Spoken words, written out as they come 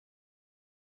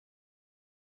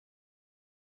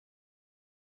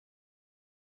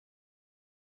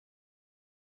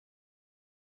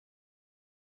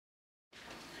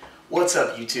What's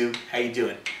up, YouTube? How you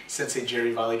doing? Sensei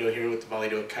Gerry VALIDO here with the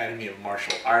VALIDO Academy of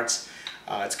Martial Arts.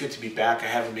 It's good to be back. I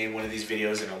haven't made one of these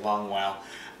videos in a long while,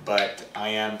 but I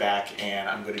am back and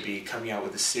I'm going to be coming out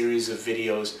with a series of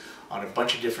videos on a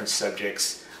bunch of different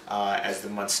subjects as the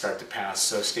months start to pass,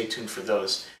 so stay tuned for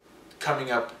those.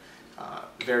 Coming up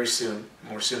very soon,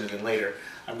 more sooner than later,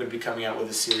 I'm going to be coming out with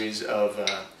a series of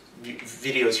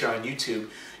videos here on YouTube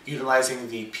utilizing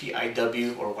the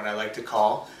PIW, or what I like to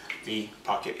call the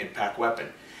pocket impact weapon.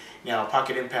 Now,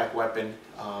 pocket impact weapon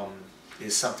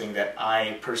is something that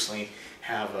I personally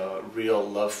have a real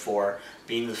love for,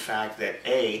 being the fact that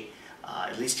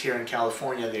at least here in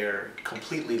California, they're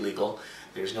completely legal.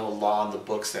 There's no law in the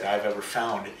books that I've ever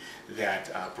found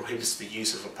that prohibits the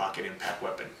use of a pocket impact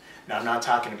weapon. Now, I'm not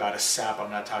talking about a SAP, I'm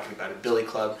not talking about a billy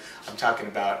club, I'm talking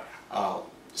about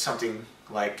something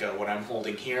like what I'm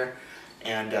holding here.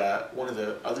 And one of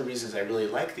the other reasons I really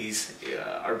like these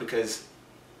are because,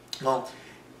 well,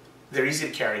 they're easy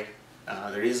to carry,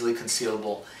 they're easily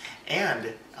concealable,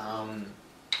 and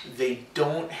they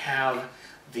don't have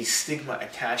the stigma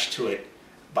attached to it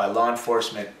by law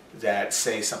enforcement that,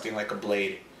 say, something like a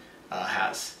blade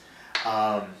has.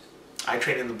 I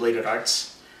train in the bladed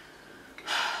arts.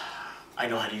 I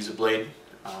know how to use a blade,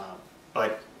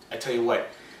 but I tell you what,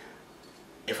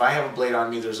 if I have a blade on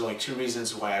me, there's only two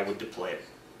reasons why I would deploy it,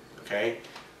 okay?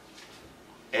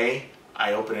 A,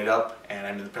 I open it up and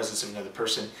I'm in the presence of another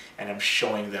person and I'm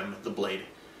showing them the blade.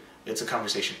 It's a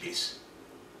conversation piece.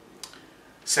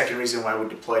 Second reason why I would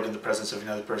deploy it in the presence of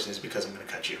another person is because I'm going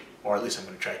to cut you, or at least I'm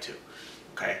going to try to,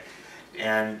 okay?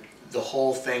 And the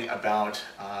whole thing about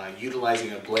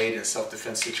utilizing a blade in a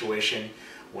self-defense situation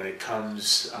when it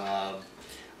comes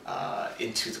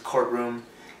into the courtroom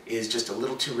is just a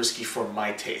little too risky for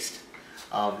my taste.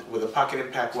 With a pocket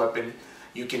impact weapon,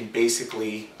 you can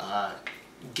basically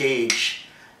gauge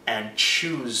and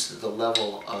choose the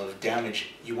level of damage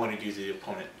you want to do to the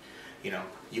opponent. You know,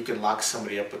 you can lock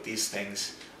somebody up with these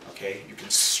things, okay? You can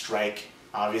strike,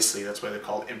 obviously, that's why they're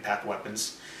called impact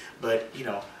weapons. But, you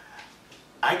know,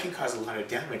 I can cause a lot of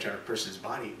damage on a person's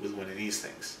body with one of these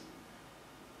things.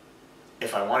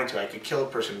 If I wanted to, I could kill a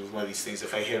person with one of these things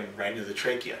if I hit them right into the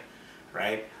trachea,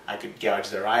 right? I could gouge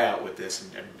their eye out with this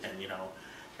and you know,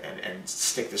 and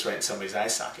stick this right in somebody's eye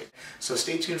socket. So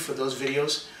stay tuned for those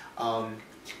videos.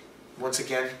 Once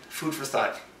again, food for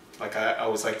thought. Like I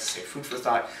always like to say, food for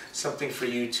thought, something for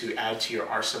you to add to your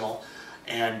arsenal,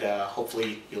 and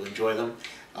hopefully you'll enjoy them.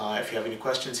 If you have any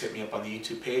questions, hit me up on the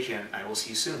YouTube page, and I will see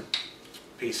you soon.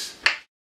 Peace.